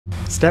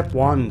Step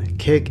 1.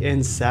 Kick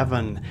in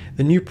 7.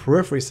 The new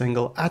Periphery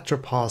single,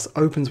 Atropos,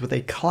 opens with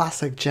a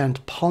classic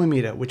Djent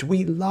polymeter, which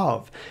we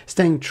love.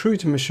 Staying true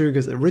to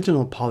Meshuggah's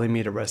original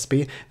polymeter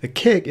recipe, the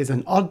kick is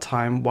in odd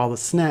time while the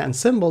snare and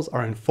cymbals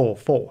are in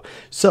 4/4.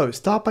 So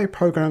start by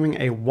programming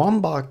a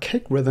 1-bar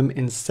kick rhythm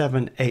in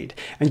 7/8.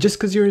 And just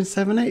because you're in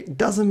 7/8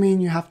 doesn't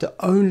mean you have to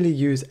only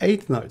use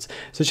 8th notes,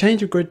 so change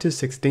your grid to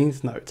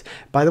 16th notes.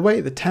 By the way,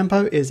 the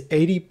tempo is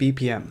 80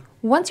 BPM.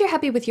 Once you're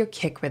happy with your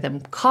kick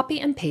rhythm, copy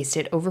and paste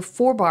it over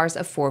 4 bars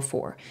of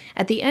 4/4.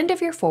 At the end of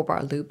your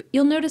 4-bar loop,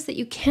 you'll notice that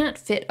you can't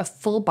fit a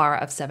full bar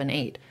of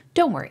 7/8.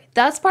 Don't worry,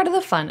 that's part of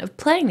the fun of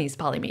playing these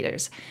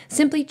polymeters.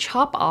 Simply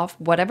chop off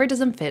whatever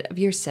doesn't fit of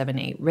your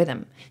 7/8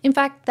 rhythm. In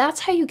fact, that's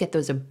how you get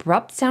those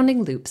abrupt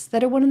sounding loops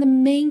that are one of the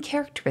main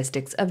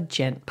characteristics of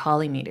Djent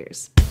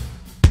polymeters.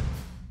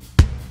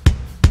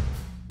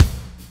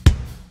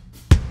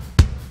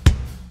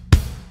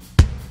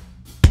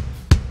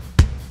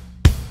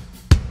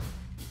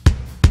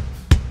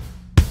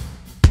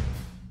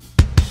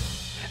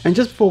 And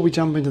just before we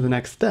jump into the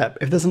next step,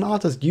 if there's an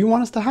artist you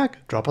want us to hack,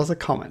 drop us a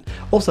comment.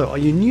 Also, are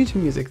you new to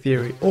music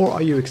theory or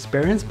are you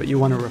experienced but you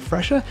want a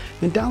refresher?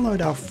 Then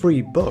download our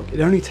free book. It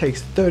only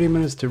takes 30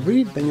 minutes to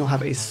read, then you'll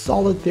have a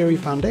solid theory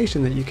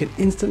foundation that you can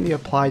instantly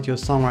apply to your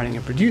songwriting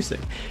and producing.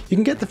 You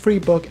can get the free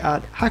book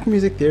at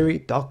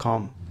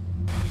hackmusictheory.com.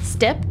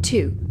 Step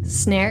 2.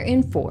 Snare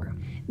in 4.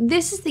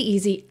 This is the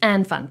easy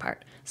and fun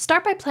part.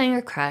 Start by playing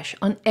a crash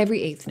on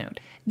every 8th note.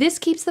 This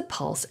keeps the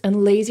pulse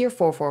and lays your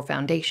 4/4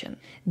 foundation.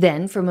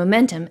 Then, for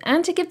momentum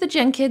and to give the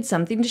Djent kids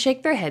something to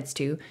shake their heads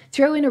to,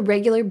 throw in a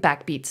regular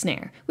backbeat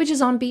snare, which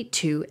is on beat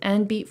 2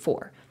 and beat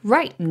 4.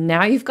 Right,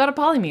 now you've got a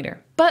polymeter.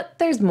 But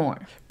there's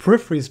more.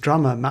 Periphery's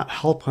drummer Matt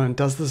Halpern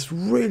does this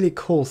really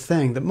cool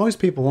thing that most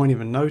people won't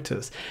even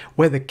notice.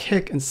 Where the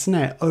kick and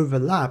snare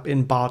overlap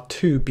in bar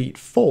 2 beat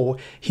 4,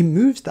 he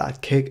moves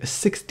that kick a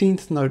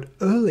 16th note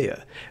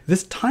earlier.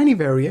 This tiny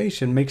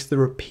variation makes the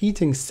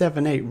repeating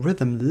 7/8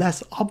 rhythm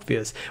less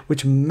obvious,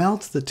 which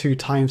melts the two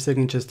time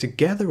signatures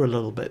together a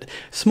little bit.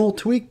 Small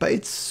tweak, but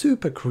it's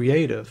super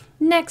creative.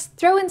 Next,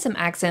 throw in some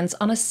accents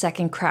on a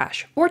second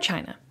crash, or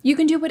china. You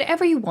can do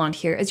whatever you want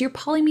here as your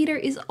polymeter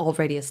is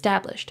already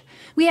established.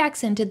 We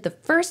accented the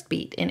first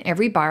beat in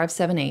every bar of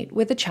 7/8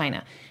 with a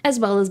china, as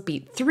well as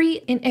beat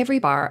 3 in every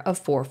bar of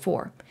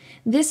 4/4.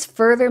 This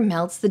further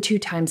melts the two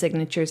time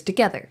signatures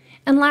together.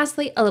 And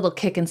lastly, a little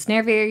kick and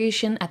snare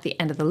variation at the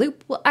end of the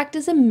loop will act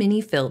as a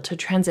mini fill to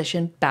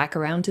transition back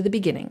around to the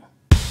beginning.